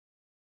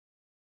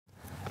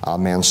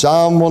Amen.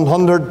 Psalm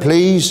 100,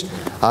 please,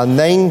 and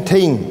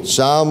 19.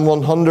 Psalm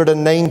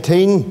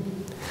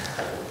 119.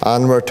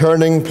 And we're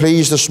turning,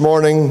 please, this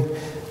morning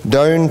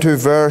down to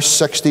verse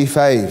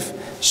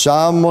 65.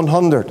 Psalm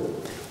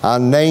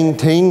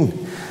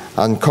 119.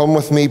 And come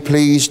with me,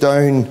 please,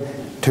 down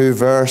to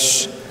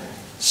verse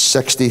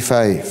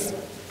 65.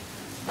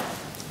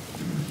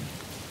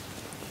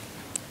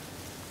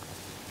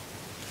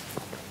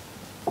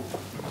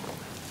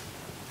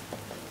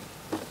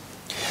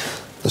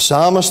 The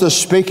psalmist is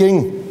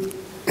speaking,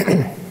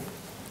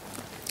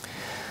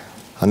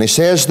 and he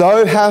says,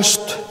 Thou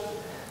hast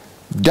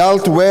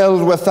dealt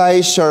well with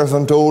thy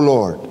servant, O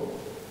Lord,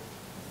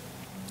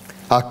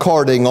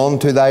 according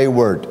unto thy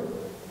word.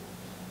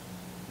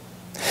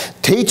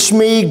 Teach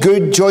me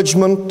good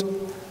judgment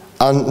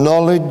and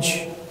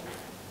knowledge,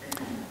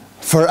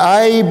 for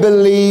I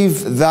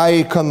believe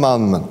thy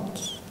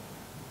commandments.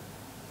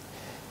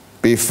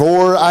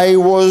 Before I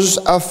was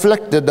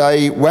afflicted,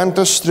 I went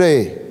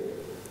astray,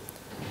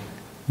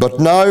 but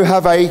now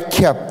have I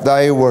kept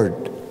thy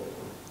word.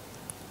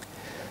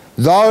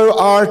 Thou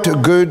art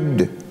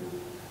good,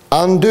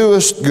 and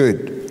doest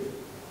good.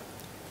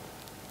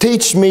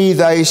 Teach me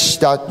thy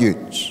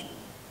statutes.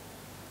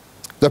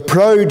 The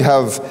proud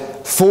have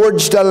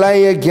forged a lie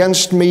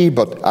against me,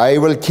 but I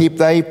will keep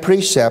thy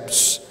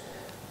precepts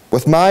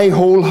with my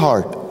whole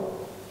heart.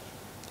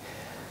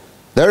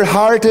 Their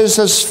heart is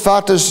as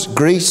fat as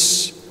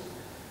grease,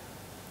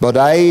 but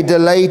I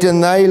delight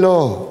in thy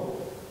law.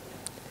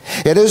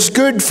 It is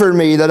good for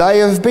me that I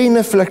have been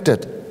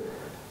afflicted,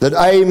 that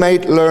I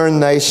might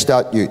learn thy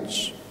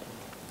statutes.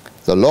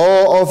 The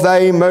law of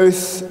thy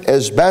mouth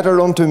is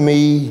better unto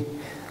me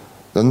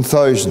than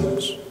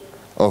thousands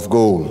of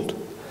gold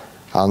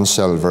and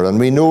silver. And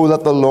we know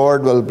that the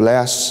Lord will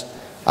bless,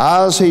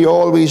 as he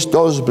always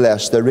does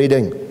bless, the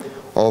reading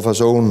of his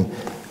own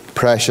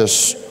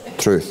precious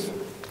truth.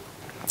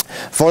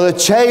 For the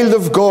child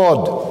of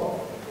God,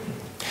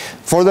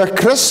 for the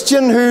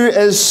Christian who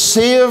is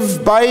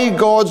saved by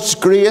God's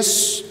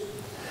grace,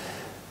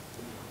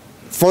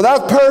 for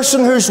that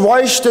person who's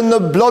washed in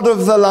the blood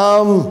of the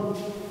Lamb,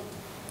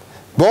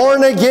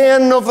 born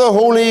again of the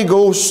Holy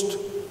Ghost,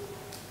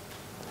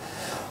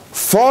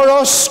 for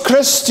us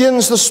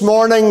Christians this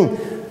morning,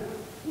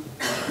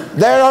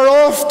 there are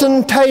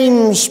often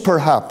times,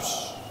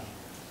 perhaps,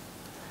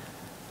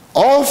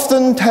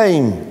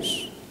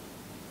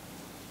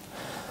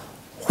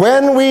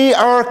 when we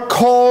are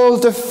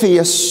called to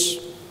face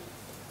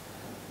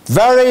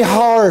very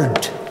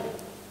hard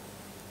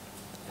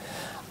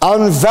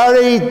and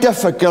very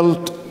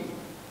difficult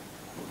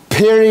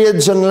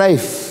periods in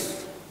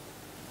life.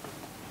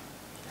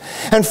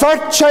 In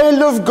fact,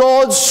 child of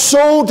God,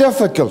 so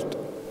difficult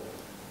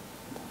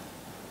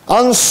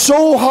and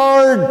so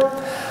hard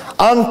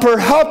and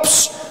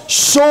perhaps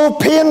so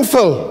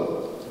painful.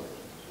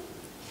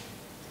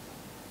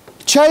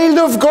 Child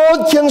of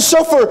God can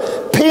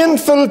suffer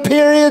painful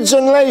periods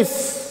in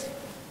life.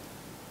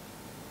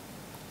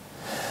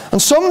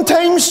 And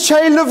sometimes,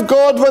 child of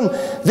God,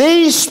 when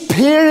these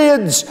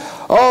periods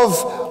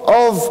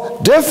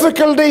of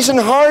difficulties and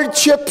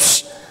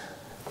hardships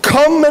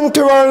come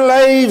into our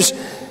lives,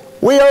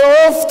 we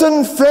are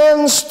often,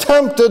 friends,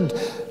 tempted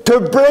to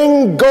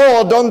bring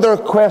God under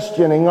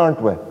questioning,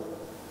 aren't we?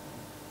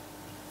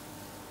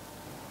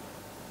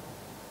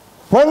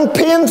 When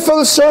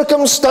painful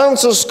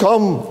circumstances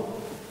come,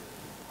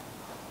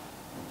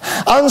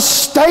 and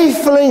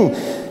stifling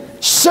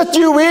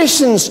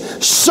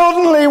situations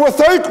suddenly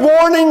without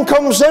warning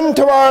comes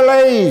into our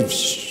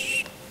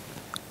lives,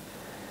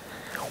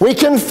 we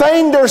can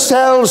find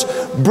ourselves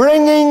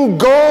bringing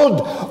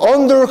God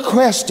under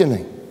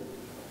questioning.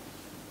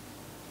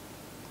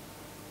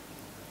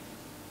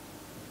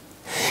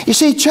 You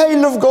see,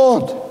 child of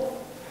God,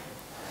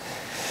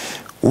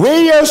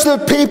 we as the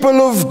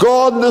people of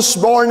God this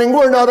morning,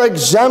 we're not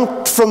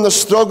exempt from the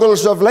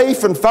struggles of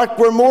life. In fact,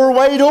 we're more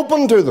wide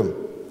open to them.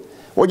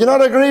 Would you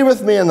not agree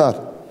with me in that?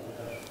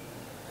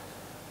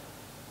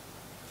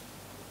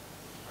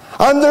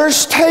 And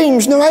there's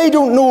times, now I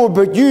don't know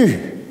about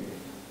you,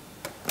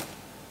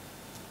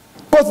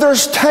 but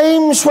there's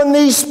times when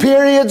these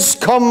periods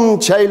come,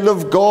 child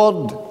of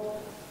God,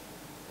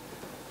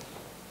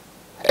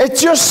 it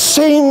just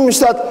seems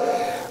that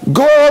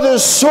God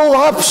is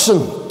so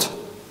absent.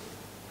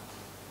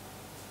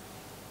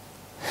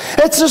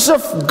 It's as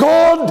if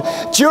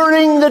God,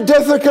 during the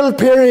difficult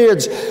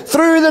periods,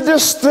 through the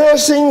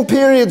distressing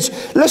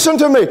periods, listen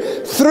to me,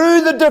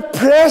 through the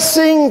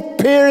depressing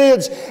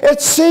periods,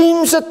 it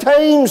seems at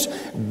times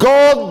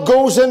God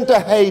goes into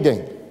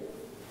hiding.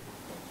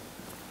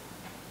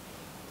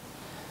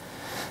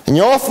 And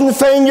you often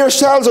find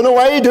yourselves, I know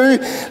I do,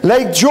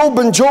 like Job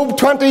in Job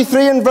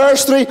 23 and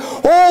verse 3,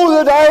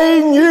 oh, that I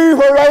knew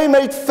where I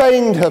might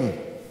find him.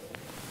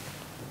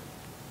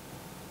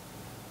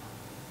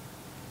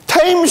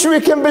 Times we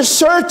can be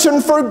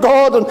searching for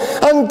God,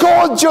 and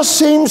God just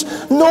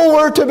seems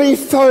nowhere to be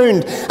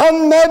found.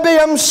 And maybe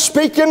I'm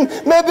speaking,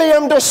 maybe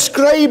I'm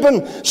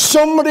describing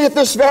somebody at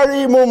this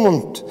very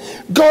moment.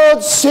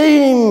 God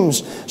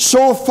seems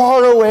so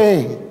far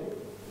away.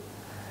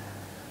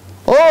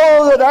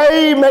 Oh, that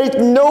I might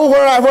know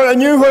where I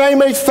knew where I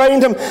might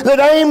find him, that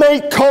I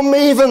might come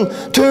even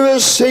to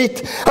his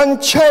seat.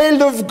 And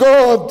child of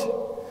God,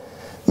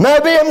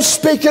 maybe I'm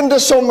speaking to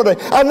somebody,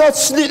 and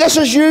this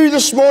is you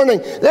this morning.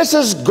 This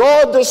is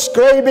God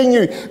describing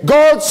you.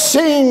 God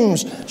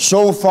seems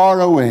so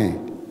far away.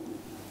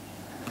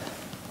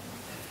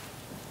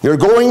 You're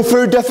going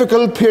through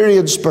difficult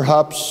periods,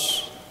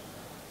 perhaps.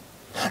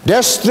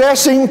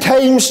 Distressing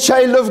times,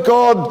 child of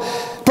God.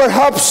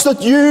 Perhaps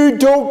that you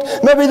don't,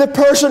 maybe the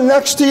person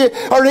next to you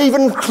or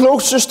even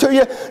closest to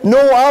you,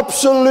 know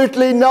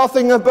absolutely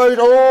nothing about.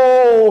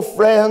 Oh,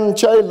 friend,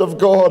 child of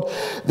God,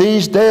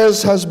 these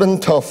days has been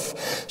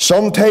tough.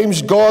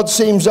 Sometimes God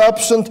seems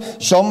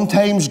absent.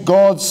 Sometimes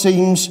God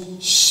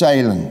seems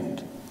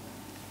silent.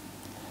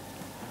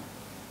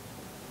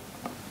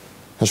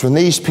 As when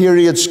these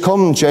periods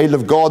come, child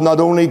of God, not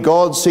only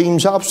God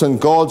seems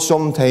absent, God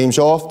sometimes,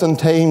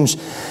 oftentimes,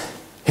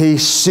 he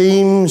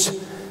seems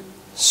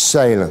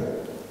silent.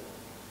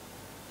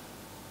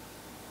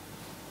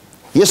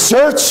 You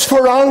search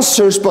for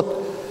answers, but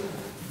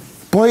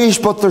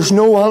there's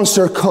no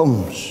answer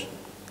comes.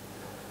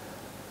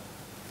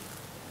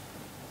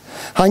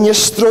 And you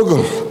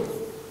struggle.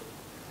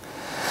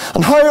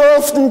 And how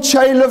often,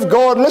 child of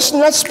God, listen,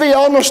 let's be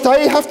honest, I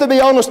have to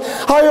be honest,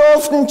 how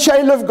often,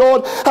 child of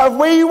God, have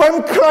we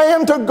went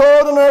crying to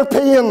God in our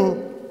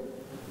pain?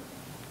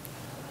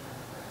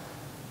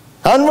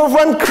 And we've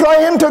went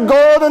crying to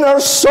God in our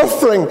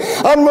suffering.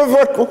 And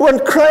we've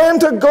went crying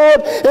to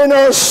God in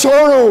our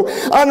sorrow.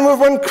 And we've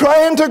went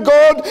crying to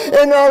God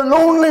in our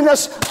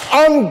loneliness.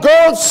 And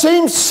God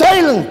seems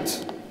silent.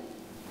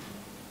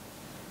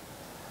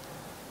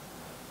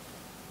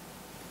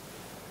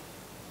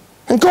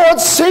 And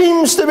God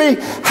seems to be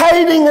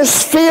hiding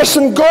his face,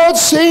 and God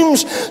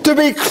seems to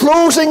be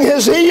closing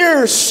his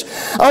ears.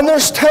 And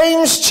there's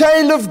times,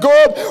 child of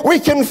God, we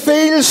can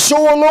feel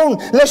so alone.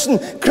 Listen,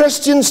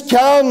 Christians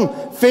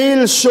can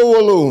feel so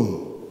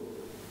alone.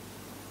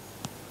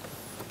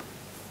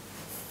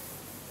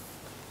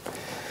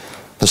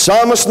 The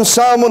psalmist in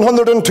Psalm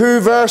 102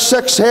 verse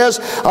 6 says,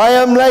 I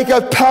am like a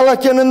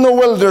pelican in the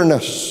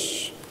wilderness.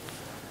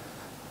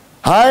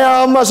 I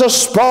am as a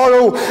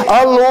sparrow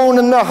alone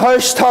in the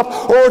housetop.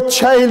 Oh,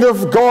 child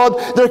of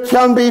God, there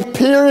can be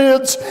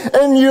periods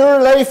in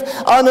your life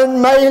and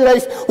in my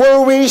life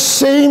where we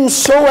seem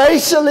so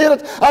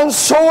isolated and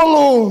so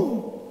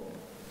alone.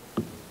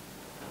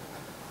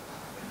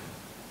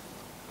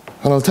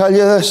 And I'll tell you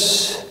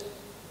this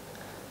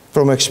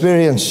from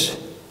experience,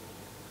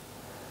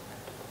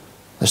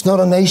 it's not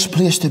a nice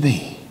place to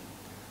be.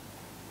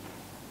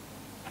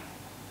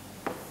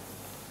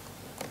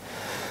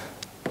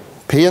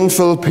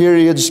 Painful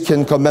periods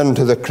can come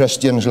into the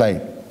Christian's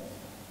life,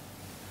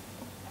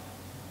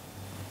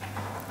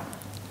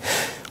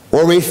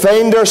 where we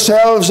find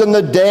ourselves in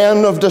the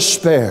den of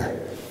despair,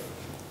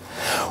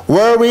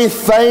 where we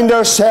find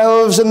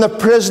ourselves in the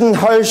prison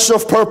house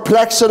of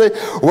perplexity,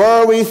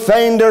 where we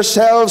find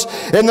ourselves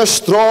in the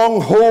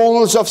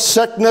strongholds of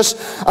sickness,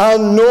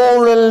 and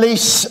no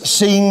release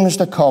seems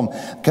to come.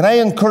 Can I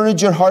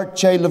encourage your heart,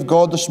 child of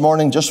God, this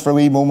morning, just for a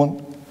wee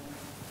moment?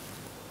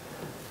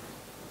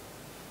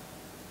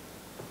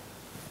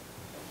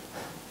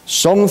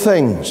 Some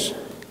things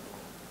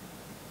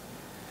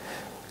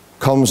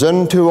comes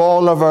into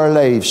all of our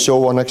lives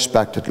so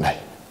unexpectedly.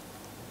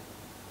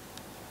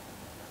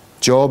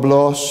 Job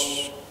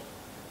loss,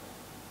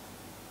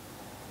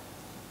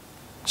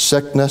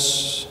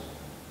 sickness,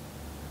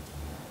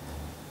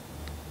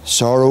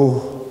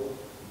 sorrow.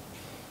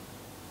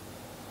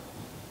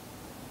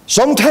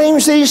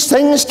 Sometimes these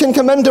things can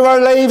come into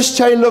our lives,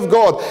 child of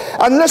God.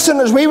 And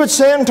listen, as we would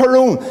say in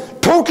Tyrone,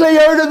 totally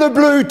out of the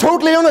blue,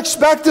 totally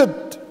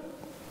unexpected.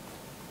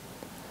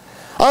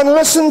 And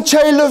listen,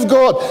 child of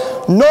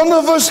God, none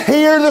of us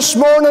here this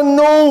morning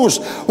knows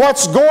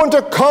what's going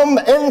to come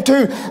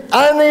into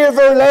any of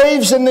our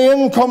lives in the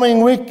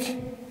incoming week.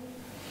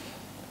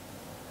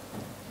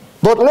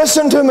 But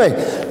listen to me,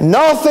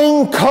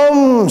 nothing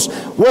comes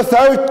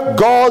without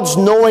God's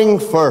knowing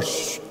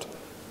first.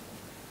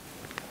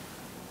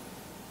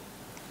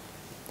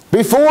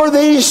 Before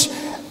these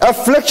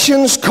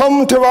afflictions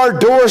come to our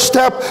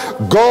doorstep,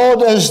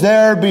 God is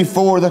there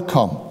before they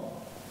come.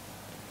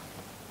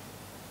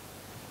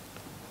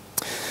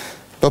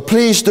 But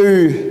please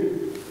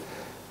do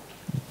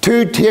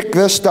take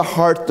this to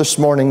heart this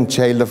morning,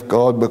 child of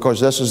God, because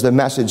this is the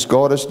message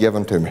God has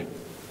given to me.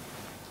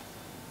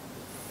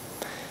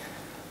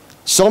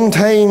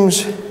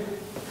 Sometimes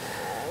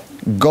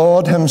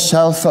God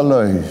himself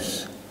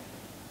allows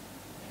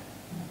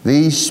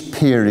these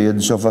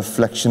periods of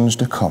afflictions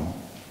to come.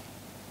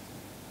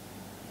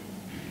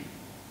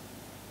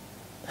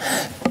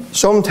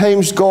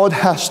 Sometimes God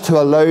has to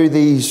allow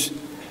these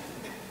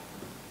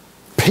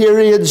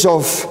periods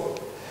of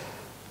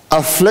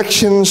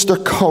afflictions to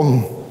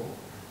come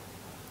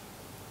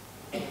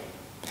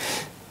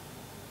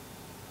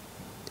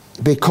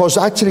because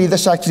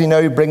this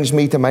now brings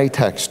me to my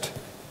text.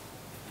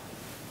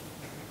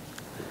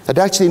 It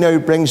actually now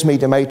brings me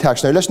to my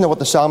text. Now listen to what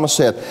the psalmist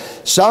said.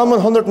 Psalm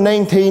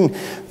 119,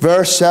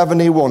 verse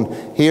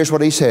 71. Here's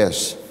what he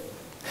says.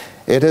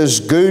 It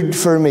is good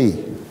for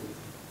me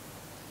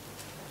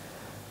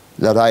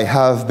that I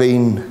have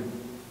been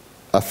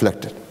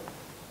afflicted.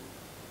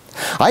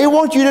 I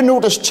want you to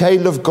notice,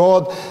 child of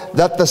God,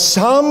 that the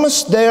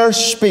psalmist there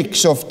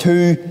speaks of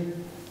two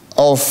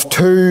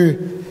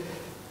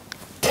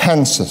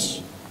tenses.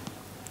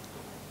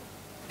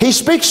 He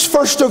speaks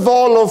first of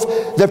all of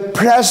the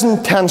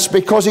present tense,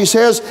 because he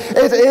says,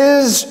 it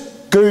is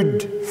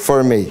good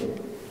for me.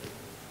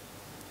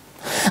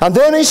 And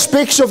then he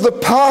speaks of the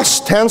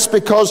past tense,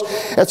 because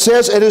it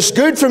says, it is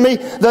good for me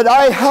that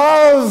I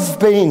have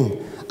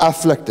been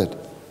afflicted.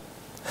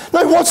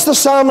 Now, what's the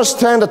psalmist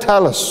trying to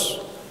tell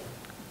us?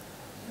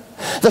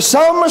 The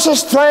psalmist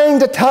is trying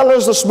to tell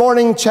us this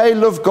morning,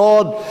 child of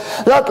God,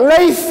 that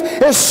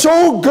life is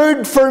so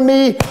good for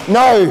me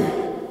now.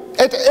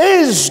 It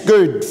is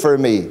good for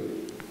me.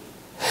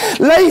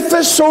 Life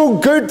is so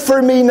good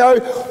for me now.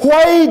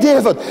 Why,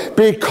 David?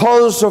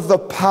 Because of the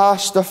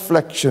past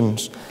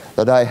afflictions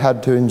that I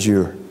had to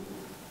endure.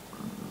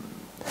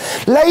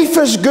 Life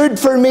is good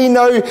for me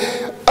now, and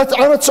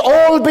it's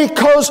all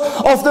because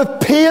of the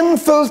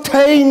painful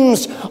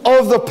times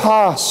of the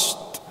past.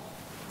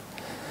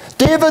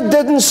 David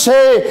didn't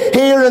say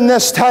here in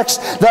this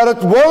text that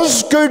it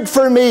was good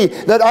for me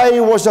that I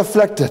was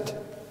afflicted.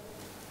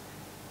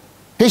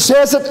 He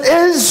says it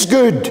is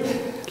good.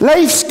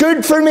 Life's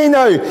good for me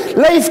now.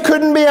 Life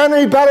couldn't be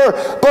any better,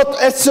 but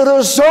it's a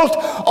result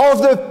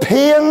of the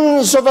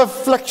pains of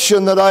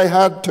affliction that I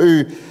had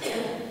to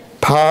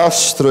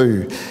pass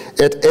through.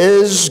 It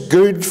is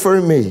good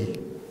for me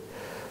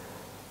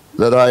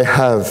that I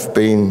have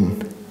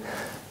been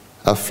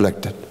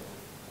afflicted.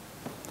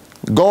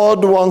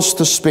 God wants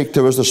to speak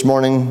to us this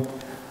morning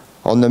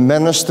on the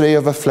ministry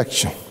of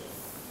affliction.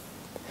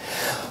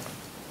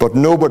 But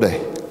nobody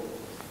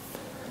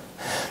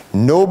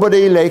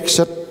likes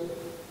it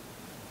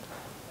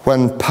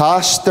when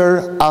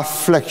pastor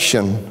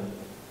affliction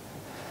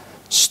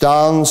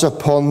stands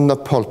upon the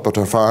pulpit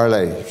of our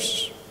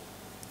lives.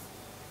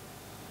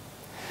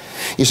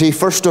 You see,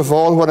 first of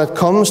all, when it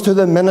comes to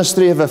the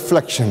ministry of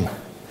affliction,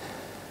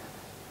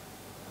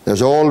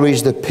 there's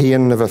always the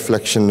pain of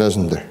affliction,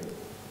 isn't there?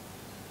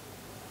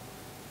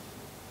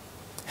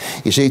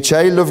 You see,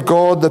 child of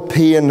God, the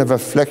pain of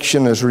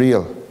affliction is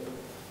real.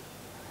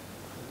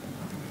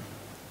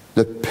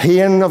 The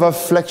pain of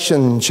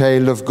affliction,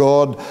 child of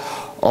God,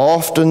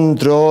 often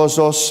draws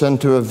us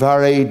into a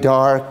very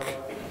dark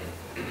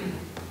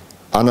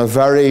and a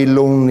very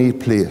lonely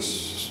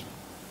place.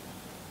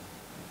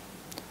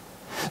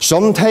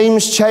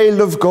 Sometimes,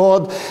 child of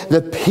God,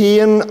 the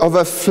pain of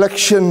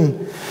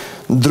affliction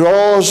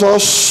draws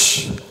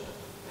us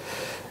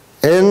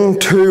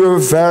into a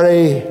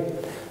very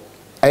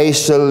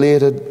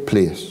isolated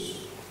place.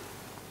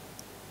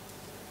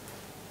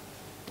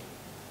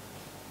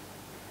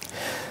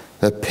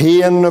 The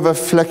pain of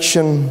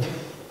affliction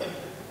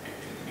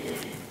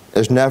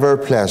is never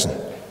pleasant.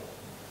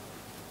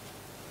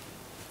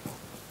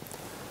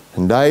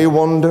 And I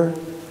wonder,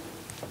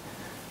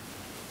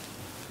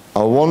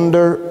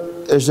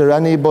 is there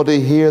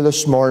anybody here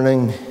this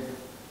morning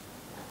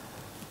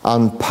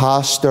and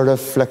pastor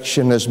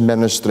affliction is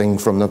ministering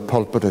from the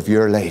pulpit of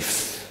your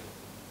life?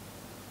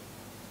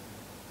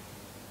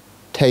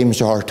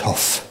 Times are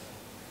tough.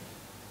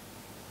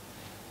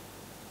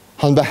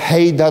 And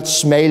behind that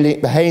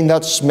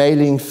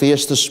smiling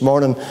face this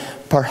morning,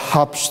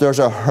 perhaps there's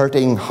a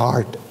hurting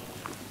heart.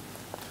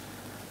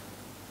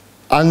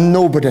 And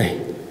nobody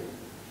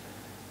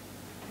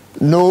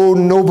knows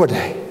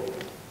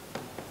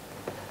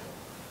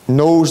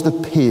the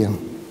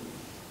pain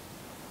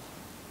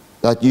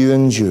that you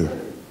endure.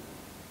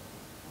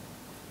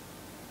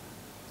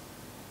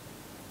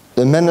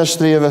 The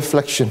ministry of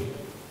affliction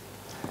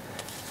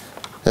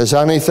is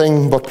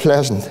anything but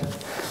pleasant.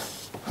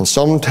 And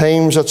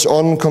sometimes it's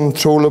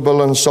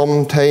uncontrollable, and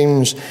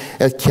sometimes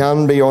it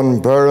can be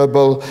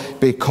unbearable,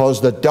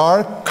 because the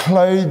dark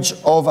clouds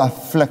of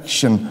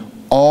affliction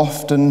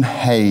often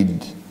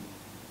hide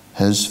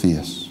His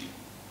face.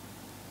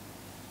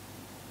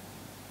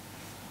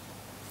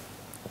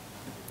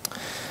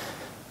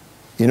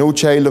 You know,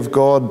 child of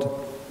God,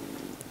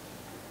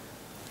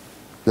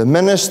 the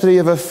ministry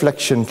of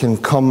affliction can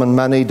come in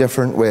many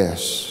different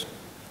ways.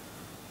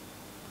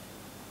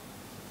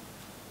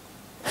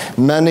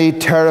 Many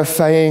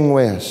terrifying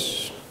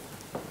ways.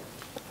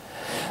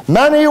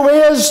 Many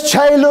ways,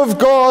 child of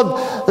God,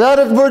 that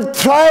it would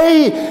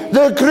try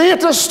the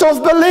greatest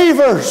of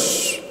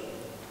believers.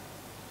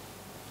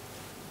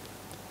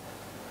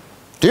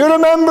 Do you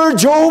remember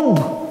Job?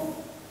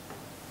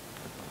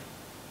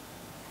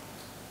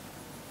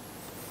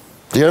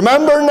 Do you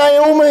remember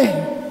Naomi?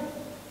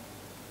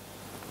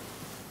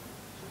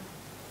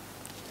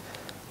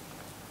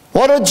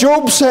 What did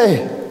Job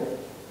say?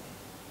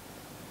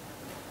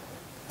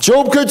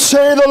 Job could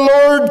say, the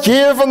Lord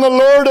gave and the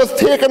Lord hath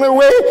taken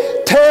away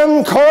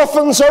 10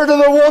 coffins out of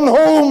the one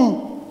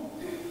home.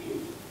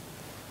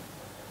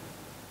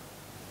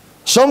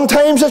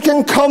 Sometimes it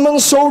can come in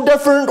so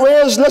different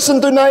ways. Listen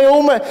to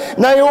Naomi.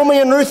 Naomi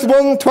in Ruth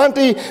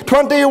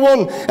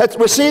 1:20-21.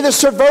 We see the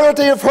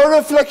severity of her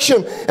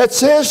affliction. It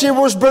says she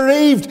was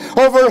bereaved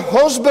of her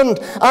husband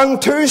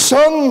and 2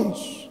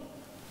 sons.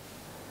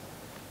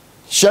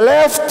 She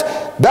left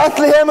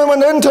Bethlehem and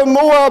went into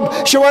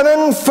Moab. She went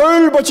in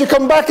full, but she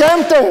came back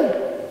empty.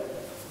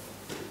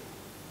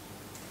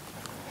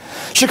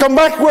 She come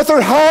back with her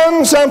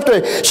hands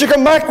empty. She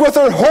come back with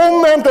her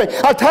home empty.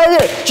 I tell you,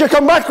 she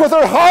come back with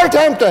her heart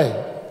empty.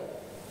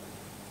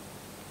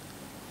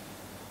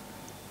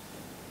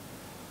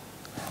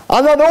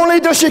 And not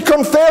only does she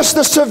confess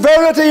the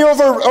severity of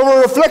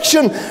her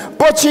affliction,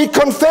 but she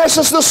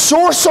confesses the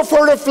source of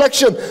her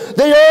affliction.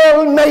 The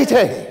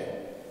Almighty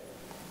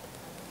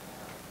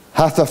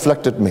hath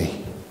afflicted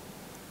me.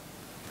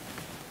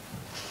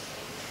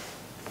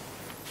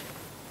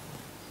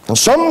 And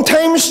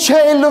sometimes,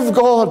 child of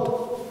God,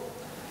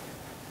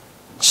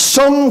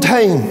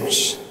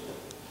 sometimes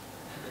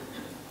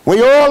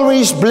we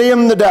always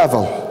blame the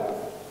devil.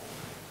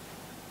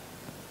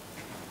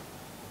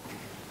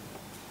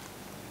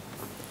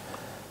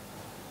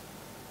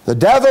 The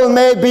devil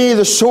may be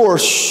the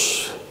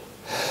source,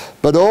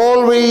 but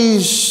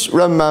always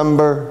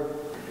remember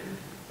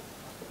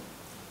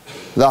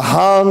the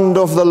hand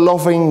of the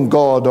loving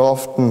God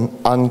often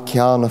and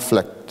can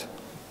afflict.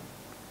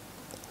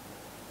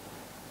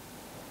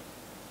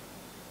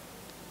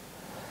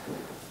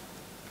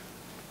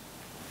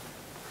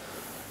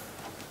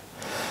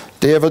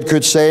 David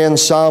could say in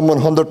Psalm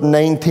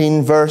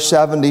 119 verse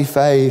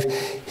 75,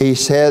 he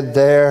said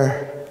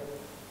there,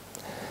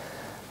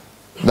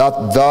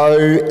 that thou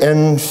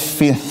in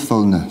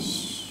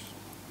faithfulness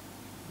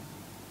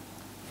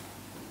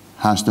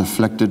hast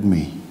afflicted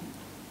me.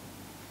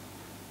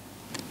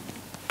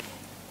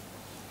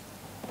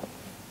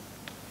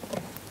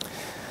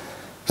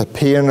 The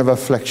pain of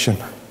affliction.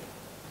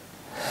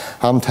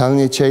 I'm telling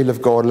you, child of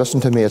God,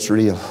 listen to me, it's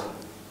real.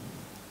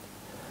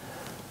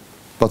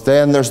 But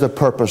then there's the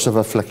purpose of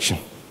affliction.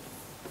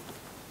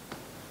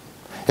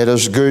 It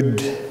is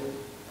good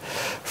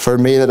for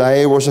me that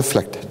I was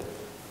afflicted.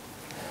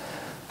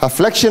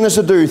 Affliction is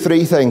to do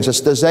 3 things.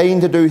 It's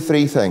designed to do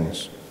 3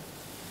 things.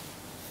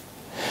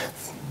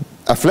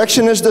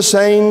 Affliction is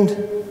designed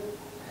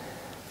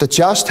to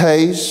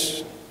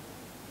chastise.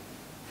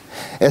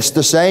 It's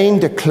designed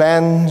to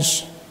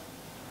cleanse.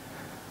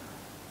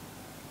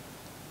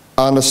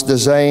 And it's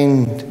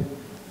designed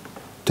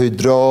to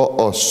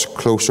draw us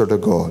closer to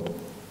God.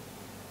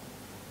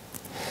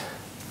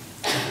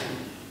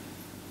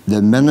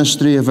 The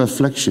ministry of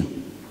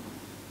affliction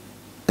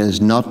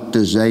is not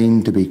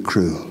designed to be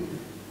cruel.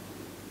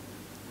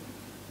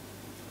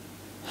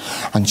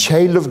 And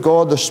child of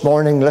God, this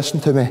morning, listen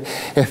to me.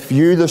 If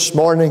you this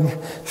morning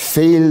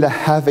feel the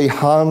heavy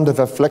hand of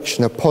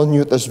affliction upon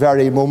you at this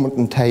very moment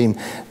in time,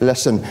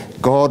 listen,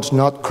 God's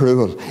not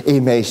cruel.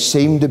 He may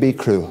seem to be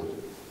cruel.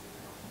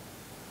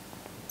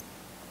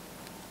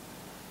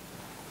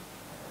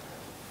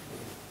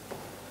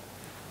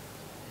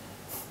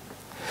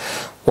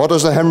 What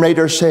does the hymn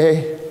writer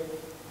say?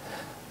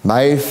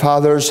 My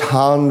Father's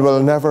hand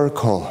will never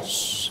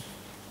cause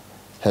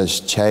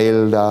his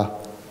child a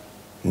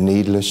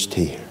needless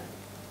tear.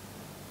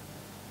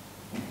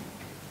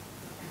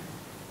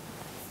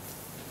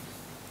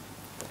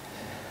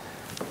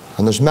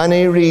 And there's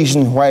many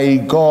reasons why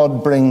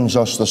God brings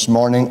us this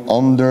morning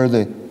under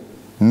the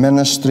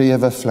ministry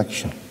of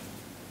affliction.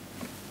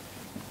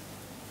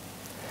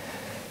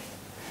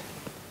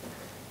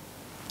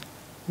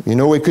 You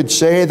know, we could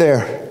say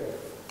there,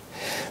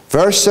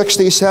 verse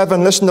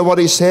 67, listen to what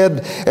he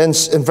said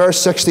in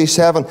verse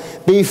 67.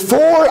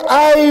 Before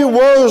I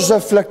was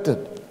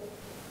afflicted,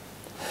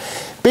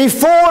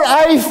 before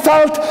I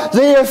felt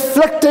the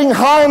afflicting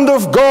hand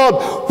of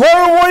God,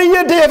 where were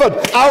you,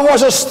 David? I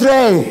was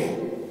astray.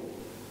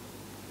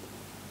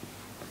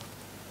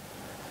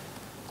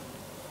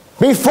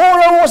 Before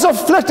I was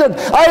afflicted,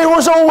 I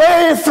was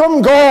away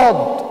from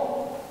God.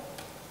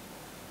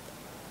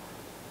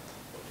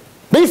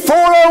 Before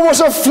I was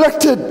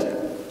afflicted,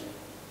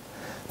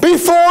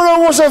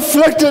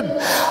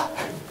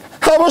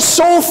 I was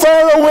so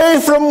far away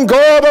from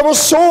God. I was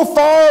so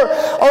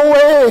far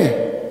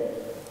away.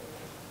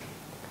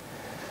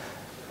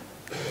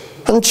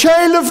 And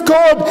child of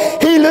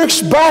God, he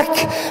looks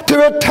back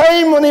to a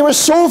time when he was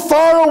so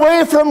far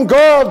away from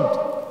God.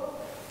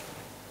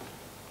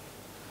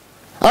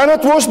 And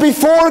it was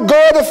before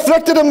God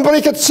afflicted him, but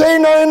he could say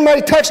now in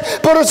my text,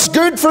 but it's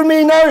good for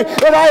me now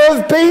that I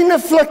have been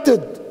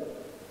afflicted.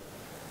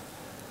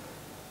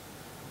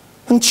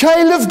 And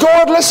child of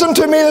God, listen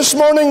to me this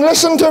morning,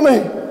 listen to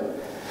me.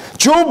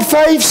 Job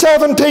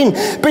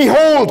 5:17,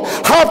 behold,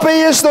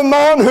 happy is the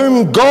man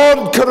whom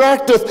God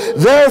correcteth,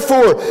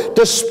 therefore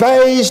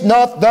despise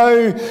not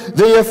thou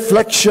the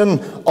affliction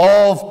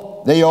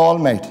of the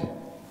Almighty.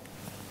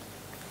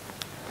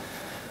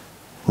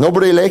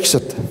 Nobody likes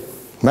it.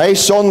 My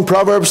son,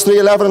 Proverbs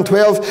 3:11 and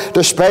 12,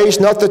 despise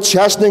not the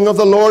chastening of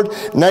the Lord,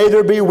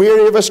 neither be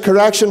weary of his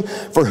correction,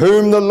 for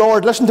whom the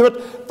Lord, listen to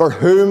it, for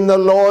whom the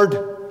Lord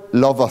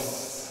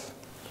loveth.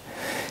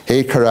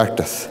 He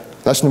correcteth.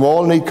 Listen, we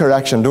all need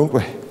correction, don't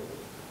we?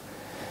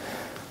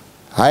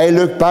 I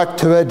look back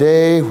to a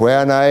day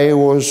when I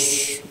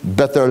was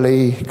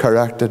bitterly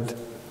corrected.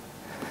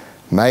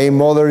 My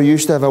mother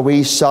used to have a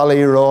wee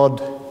sally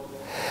rod,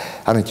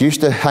 and it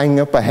used to hang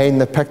up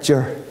behind the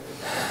picture,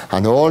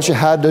 and all she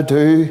had to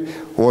do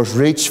was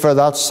reach for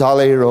that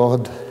sally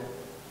rod,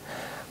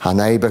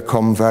 and I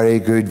become very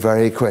good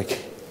very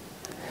quick.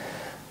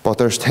 But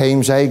there's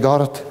times I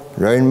got it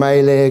round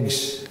my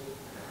legs,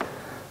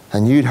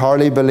 and you'd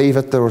hardly believe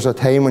it, there was a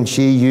time when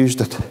she used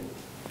it.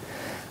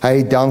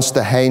 I danced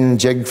the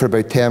hind jig for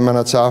about 10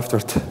 minutes after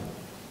it.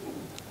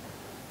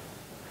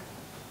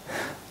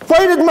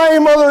 Why did my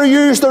mother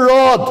use the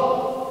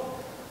rod?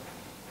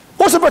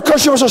 Was it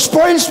because she was a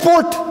spoil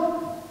sport?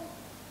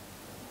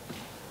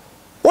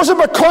 Was it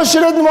because she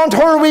didn't want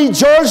her wee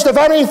George to have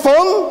any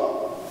fun?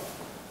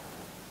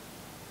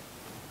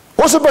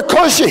 Was it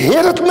because she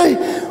hated me?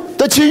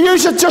 Did she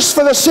use it just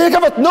for the sake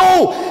of it?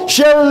 No,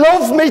 she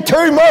loved me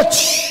too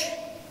much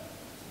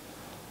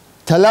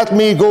to let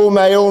me go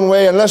my own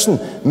way. And listen,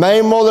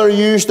 my mother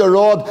used the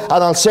rod,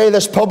 and I'll say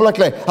this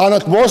publicly, and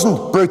it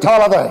wasn't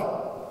brutality.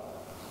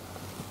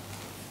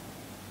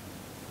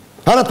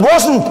 And it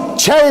wasn't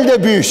child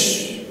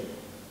abuse.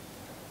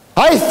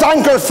 I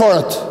thank her for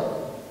it.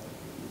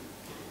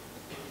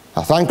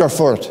 I thank her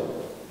for it.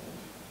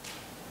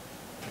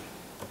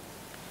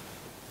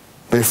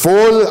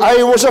 Before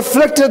I was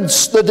afflicted,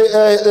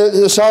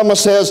 the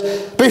psalmist says,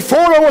 before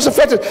I was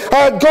afflicted, I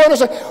had gone and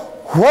said,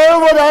 where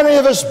would any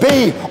of us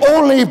be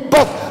only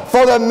but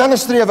for the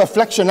ministry of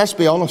affliction? Let's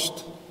be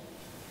honest.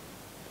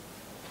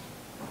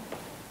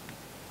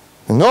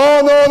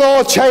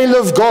 No, child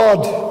of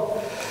God.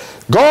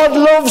 God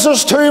loves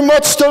us too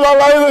much to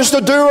allow us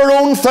to do our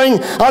own thing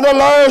and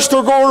allow us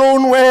to go our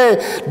own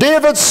way.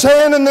 David's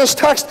saying in this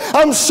text,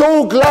 I'm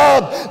so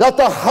glad that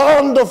the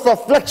hand of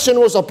affliction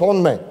was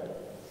upon me.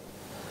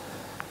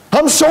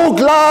 I'm so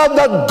glad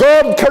that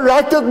God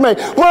corrected me.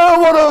 Where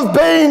would I have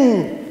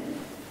been?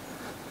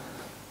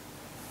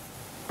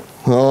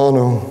 Oh,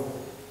 no.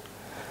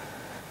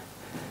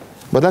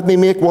 But let me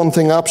make one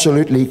thing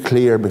absolutely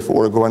clear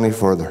before I go any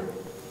further.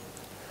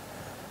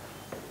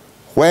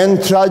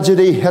 When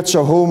tragedy hits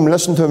a home,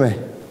 listen to me.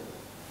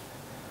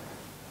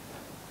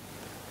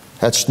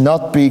 It's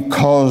not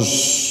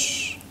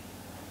because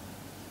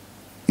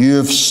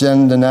you've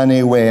sinned in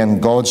any way and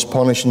God's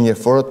punishing you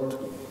for it.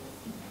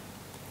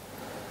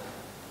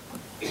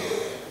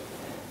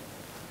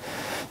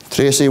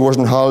 Tracy was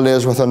on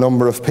holidays with a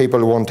number of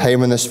people one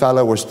time, and this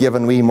fellow was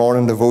given wee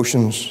morning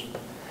devotions.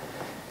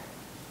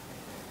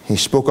 He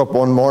spoke up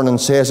one morning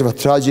and says, if a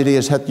tragedy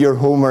has hit your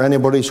home or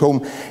anybody's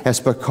home,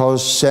 it's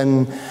because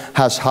sin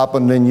has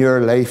happened in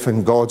your life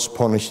and God's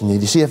punishing you.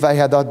 Do you see, if I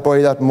had that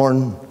boy that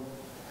morning,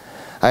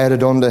 I had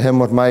done to him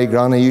what my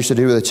granny used to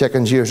do with the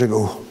chickens years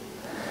ago.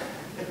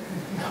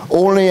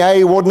 Only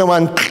I wouldn't have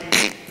went,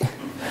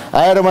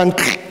 I'd have went,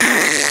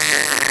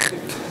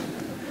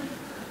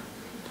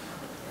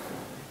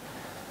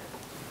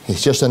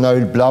 he's just an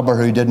old blubber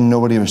who didn't know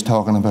what he was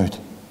talking about.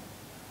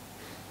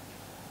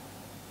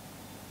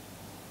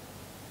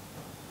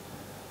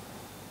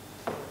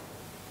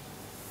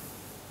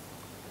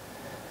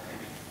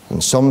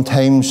 And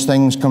sometimes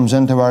things comes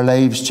into our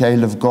lives,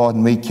 child of God,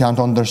 and we can't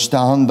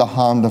understand the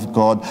hand of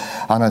God.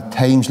 And at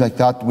times like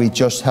that, we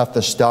just have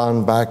to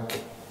stand back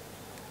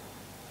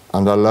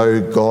and allow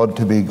God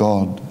to be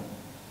God.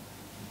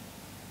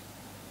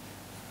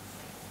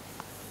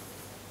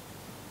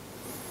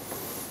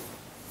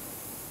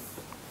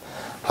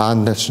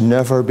 And it's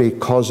never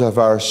because of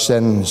our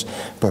sins,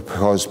 but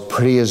because,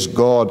 praise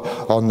God,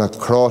 on the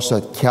cross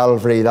at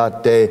Calvary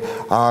that day,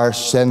 our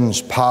sins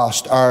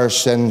past, our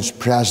sins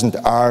present,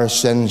 our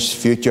sins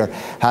future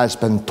has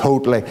been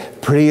totally,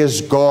 praise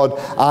God,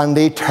 and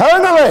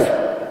eternally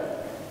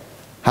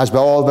has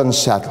all been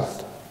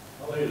settled.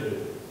 Hallelujah.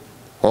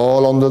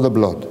 All under the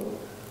blood.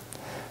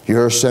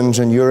 Your sins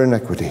and your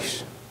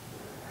iniquities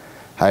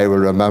I will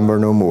remember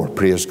no more,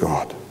 praise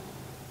God.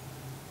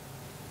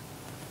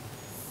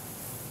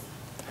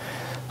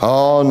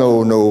 Oh,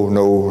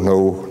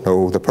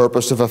 no. The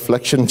purpose of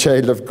affliction,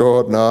 child of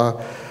God,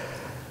 no.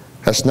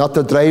 It's not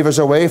to drive us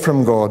away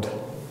from God.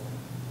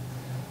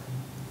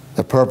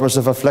 The purpose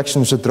of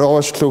affliction is to draw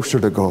us closer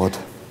to God.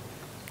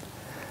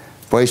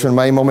 Boys, when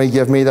my mummy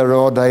gave me the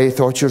rod, I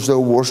thought she was the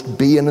worst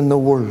being in the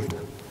world.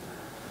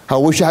 I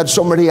wish I had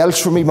somebody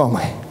else for me,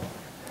 mummy.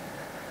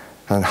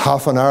 And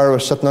half an hour I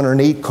was sitting on her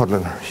knee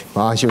cuddling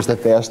her. She was the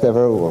best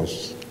ever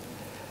was.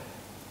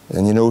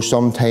 And you know,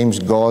 sometimes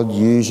God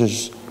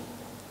uses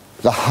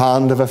the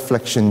hand of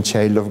affliction,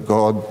 child of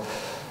God,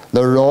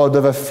 the rod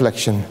of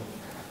affliction,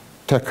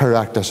 to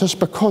correct us. It's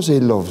because He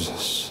loves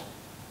us.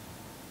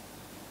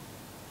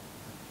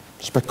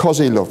 It's because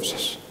He loves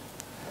us.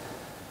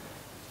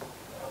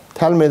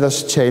 Tell me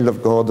this, child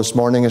of God, this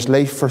morning, is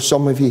life for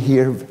some of you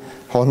here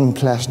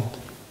unpleasant?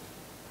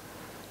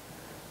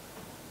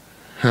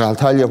 And I'll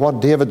tell you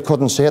what, David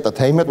couldn't say at the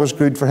time it was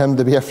good for him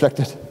to be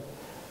afflicted.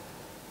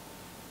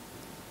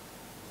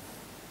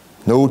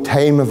 No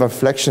time of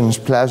affliction is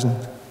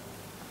pleasant.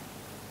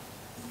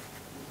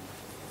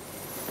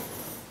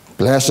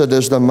 Blessed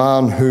is the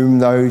man whom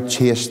thou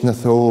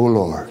chasteneth, O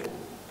Lord,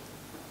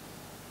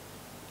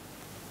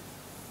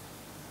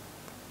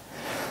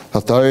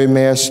 that thou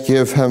mayest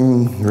give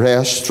him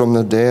rest from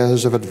the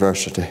days of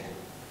adversity.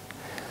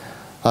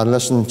 And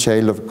listen,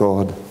 child of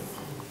God,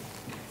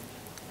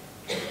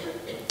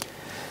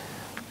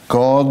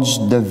 God's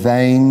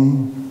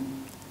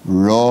divine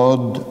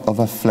rod of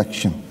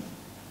affliction,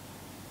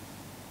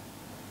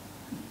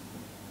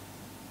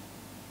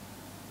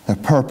 the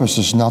purpose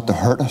is not to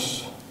hurt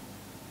us.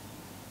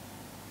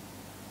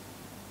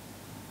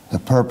 The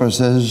purpose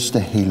is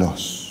to heal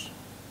us,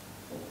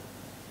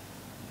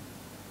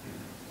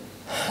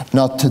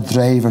 not to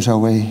drive us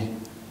away,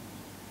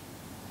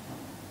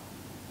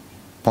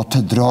 but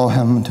to draw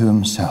him to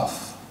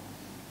himself.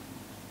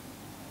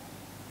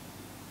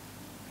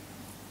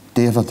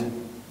 David,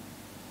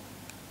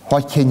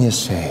 what can you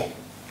say?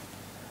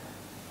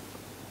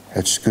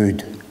 It's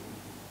good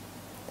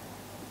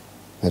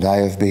that I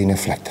have been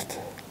afflicted.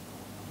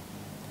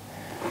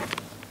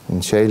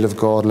 And child of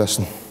God,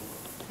 listen.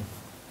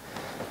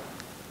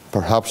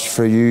 Perhaps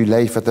for you,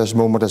 life at this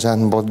moment is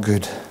anything but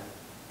good.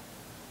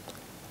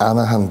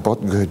 Anything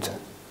but good.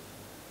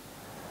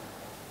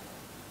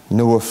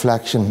 No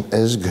affliction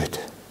is good.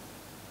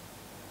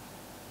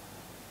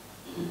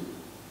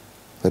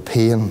 The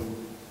pain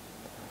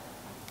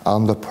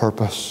and the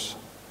purpose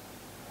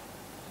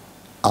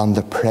and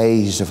the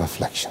praise of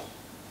affliction.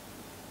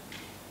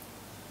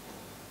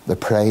 The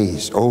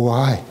praise, oh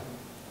why?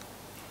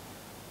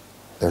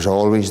 There's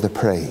always the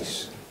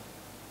praise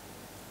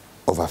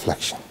of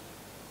affliction.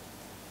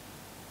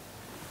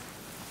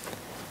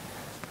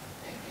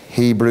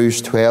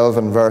 Hebrews 12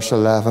 and verse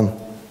 11.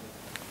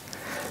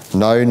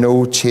 Now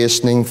no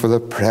chastening for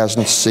the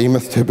present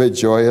seemeth to be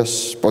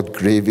joyous, but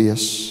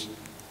grievous.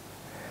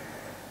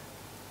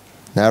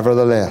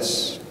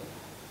 Nevertheless,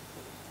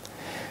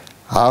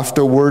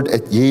 afterward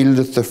it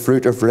yieldeth the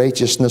fruit of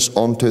righteousness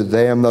unto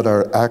them that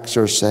are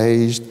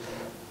exercised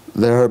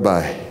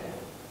thereby.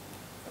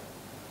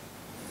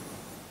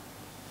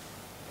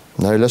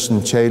 Now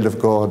listen, child of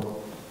God.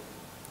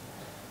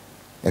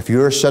 If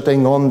you're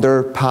sitting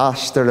under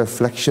pastor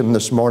affliction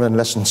this morning,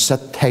 listen,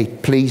 sit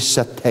tight. Please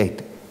sit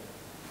tight.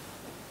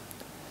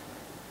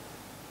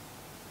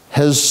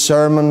 His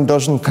sermon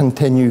doesn't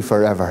continue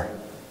forever.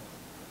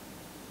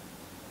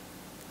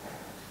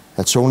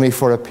 It's only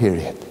for a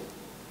period.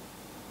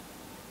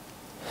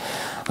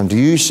 And do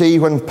you see,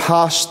 when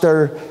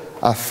pastor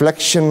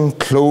affliction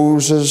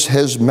closes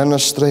his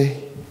ministry,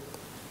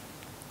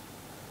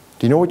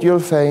 do you know what you'll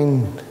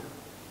find?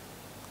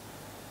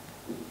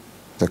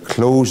 The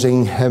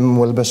closing hymn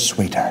will be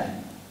sweeter.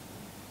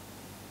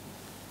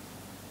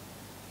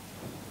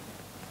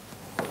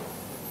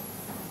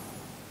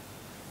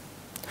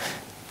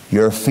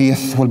 Your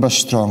faith will be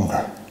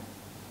stronger.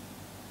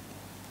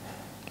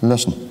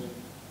 Listen,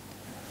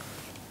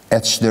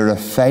 it's the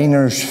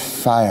refiner's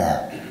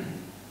fire.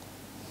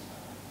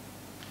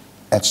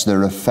 It's the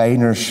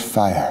refiner's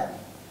fire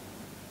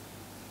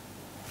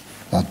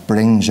that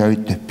brings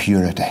out the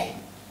purity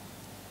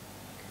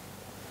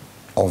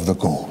of the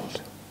gold.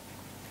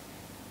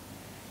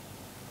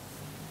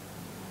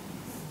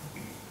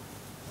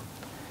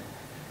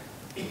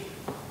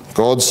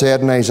 God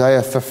said in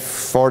Isaiah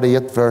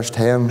 48 verse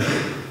 10,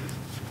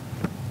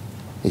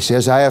 He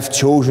says, I have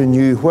chosen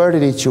you. Where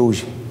did He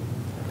choose you?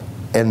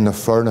 In the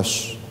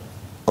furnace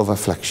of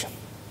affliction.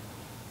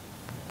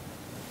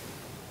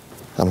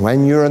 And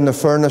when you're in the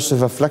furnace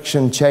of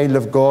affliction, child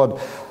of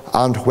God,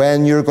 and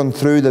when you're going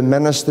through the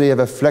ministry of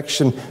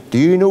affliction, do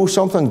you know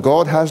something?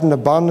 God hasn't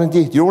abandoned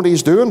you. Do you know what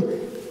He's doing?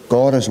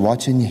 God is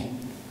watching you.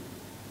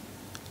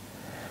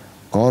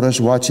 God is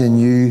watching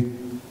you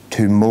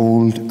to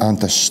mould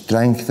and to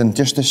strengthen,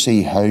 just to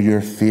see how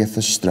your faith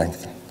is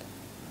strengthened.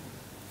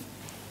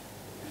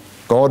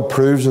 God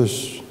proves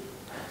us,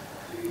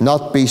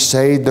 not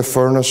beside the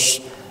furnace,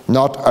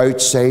 not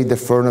outside the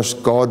furnace.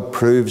 God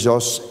proves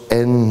us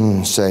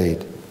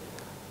inside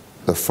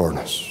the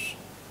furnace.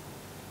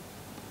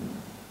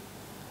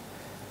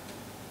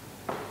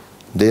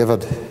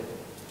 David,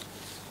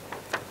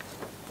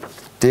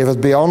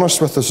 be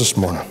honest with us this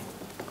morning.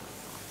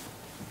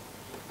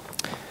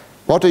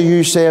 What do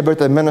you say about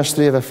the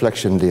ministry of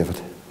affliction,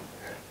 David?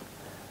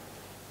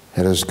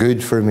 It is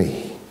good for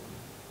me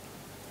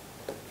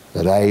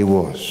that I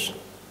was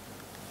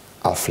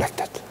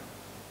afflicted.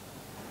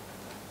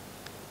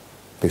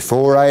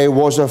 Before I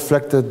was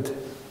afflicted,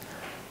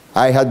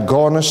 I had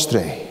gone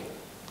astray.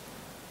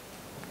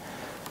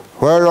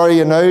 Where are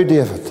you now,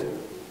 David?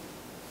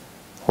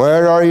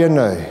 Where are you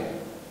now?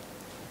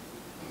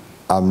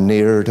 I'm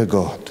nearer to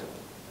God.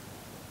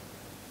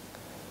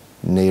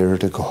 Nearer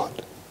to God.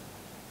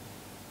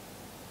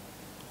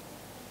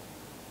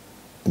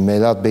 May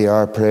that be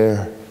our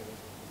prayer,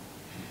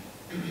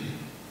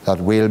 that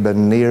we'll be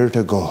near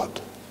to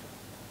God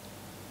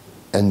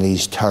in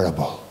these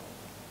terrible,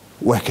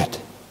 wicked,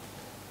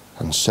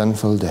 and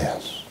sinful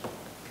days.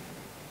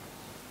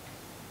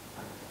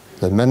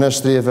 The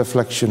ministry of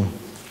affliction,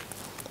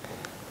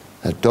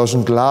 it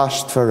doesn't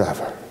last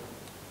forever.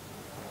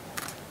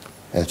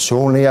 It's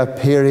only a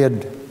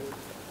period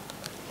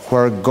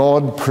where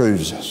God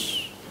proves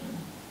us,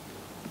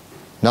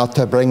 not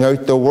to bring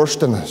out the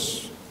worst in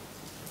us,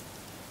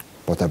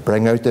 but to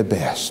bring out the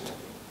best.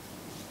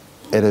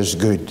 It is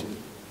good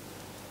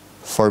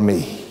for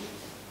me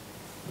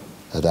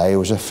that I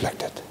was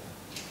afflicted.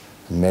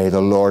 And may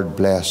the Lord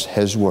bless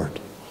His word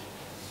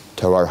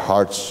to our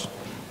hearts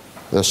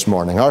this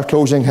morning. Our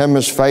closing hymn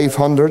is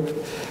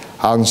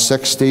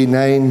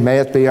 569. May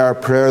it be our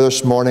prayer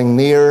this morning.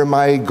 Near,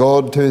 my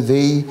God, to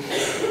Thee,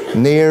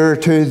 near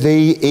to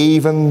Thee,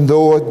 even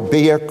though it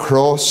be a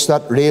cross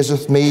that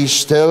raiseth me,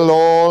 still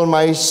all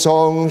my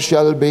song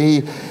shall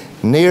be.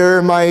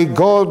 Near, my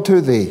God,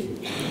 to Thee,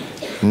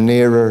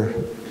 nearer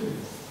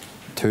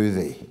to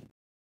Thee.